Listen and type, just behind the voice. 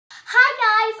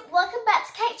welcome back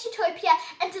to Katesyoutoypia,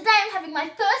 and today I'm having my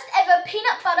first ever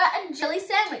peanut butter and jelly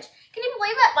sandwich. Can you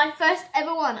believe it? My first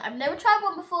ever one. I've never tried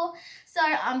one before, so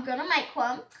I'm gonna make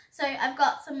one. So I've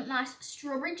got some nice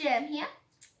strawberry jam here,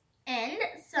 and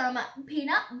some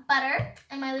peanut butter,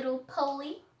 and my little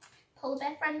polar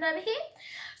bear friend over here.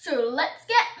 So let's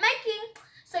get making.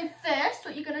 So first,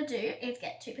 what you're gonna do is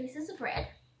get 2 pieces of bread.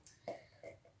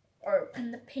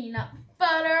 Open the peanut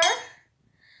butter.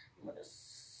 We'll just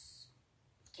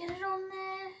get it on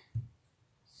there.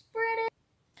 Spread it.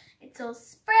 It's all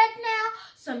spread now.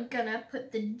 So I'm gonna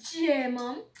put the jam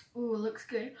on. Ooh, it looks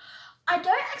good. I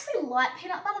don't actually like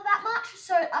peanut butter that much,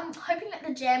 so I'm hoping that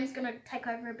the jam's gonna take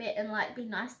over a bit and like be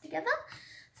nice together.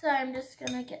 So I'm just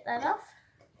gonna get that off.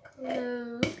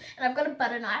 Close. And I've got a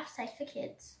butter knife, safe for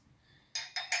kids.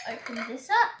 Open this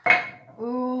up.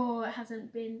 Oh, it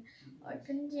hasn't been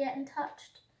opened yet and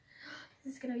touched.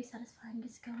 This is going to be satisfying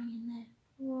just going in there.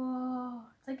 Whoa,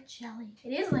 it's like jelly. It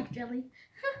is like jelly.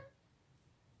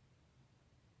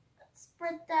 Let's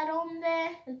spread that on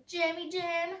there. The jammy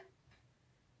jam.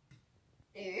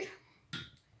 Dude.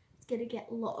 It's going to get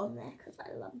a lot on there because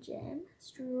I love jam.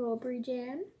 Strawberry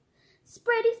jam.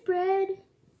 Spready spread.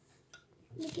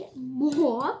 I'm going to get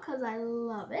more because I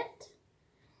love it.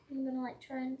 I'm gonna like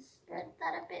try and spread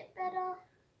that a bit better.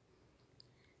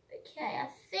 Okay, I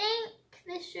think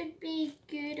this should be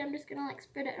good. I'm just gonna like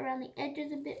spread it around the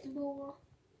edges a bit more.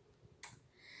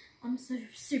 I'm so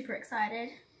super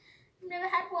excited. I've never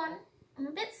had one. I'm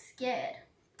a bit scared.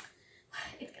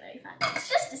 It's gonna be fun. It's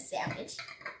just a sandwich.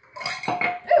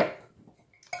 Ooh.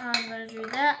 I'm gonna do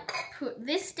that. Put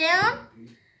this down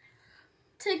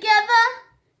together.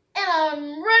 And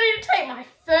I'm ready to take my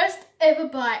first ever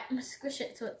bite. I'm gonna squish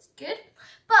it so it's good.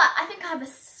 But I think I have a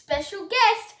special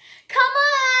guest. Come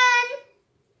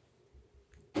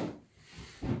on!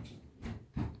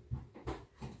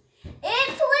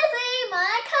 It's Lizzie,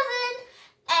 my cousin.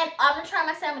 And I'm gonna try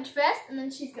my sandwich first and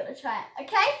then she's gonna try it.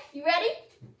 Okay? You ready?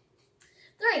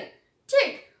 3,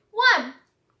 2, 1.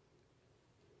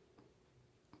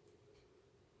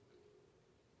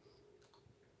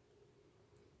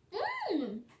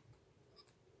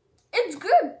 It's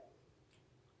good.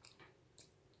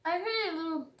 I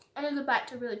need another bite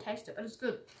to really taste it, but it's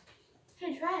good.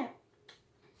 Here, try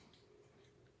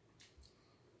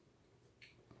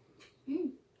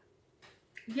it.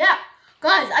 Yeah,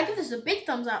 guys, I give this a big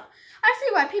thumbs up. I see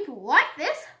why people like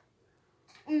this.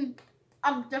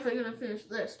 I'm definitely gonna finish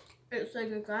this. It's so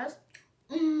good, guys.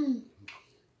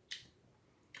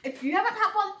 If you haven't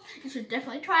had one, you should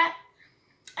definitely try it.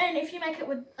 And if you make it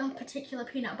with a particular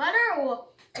peanut butter or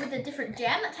with a different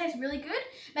jam that tastes really good,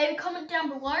 maybe comment down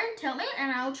below and tell me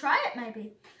and I'll try it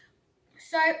maybe.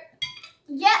 So,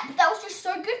 yeah, that was just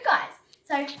so good, guys.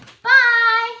 So,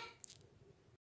 bye!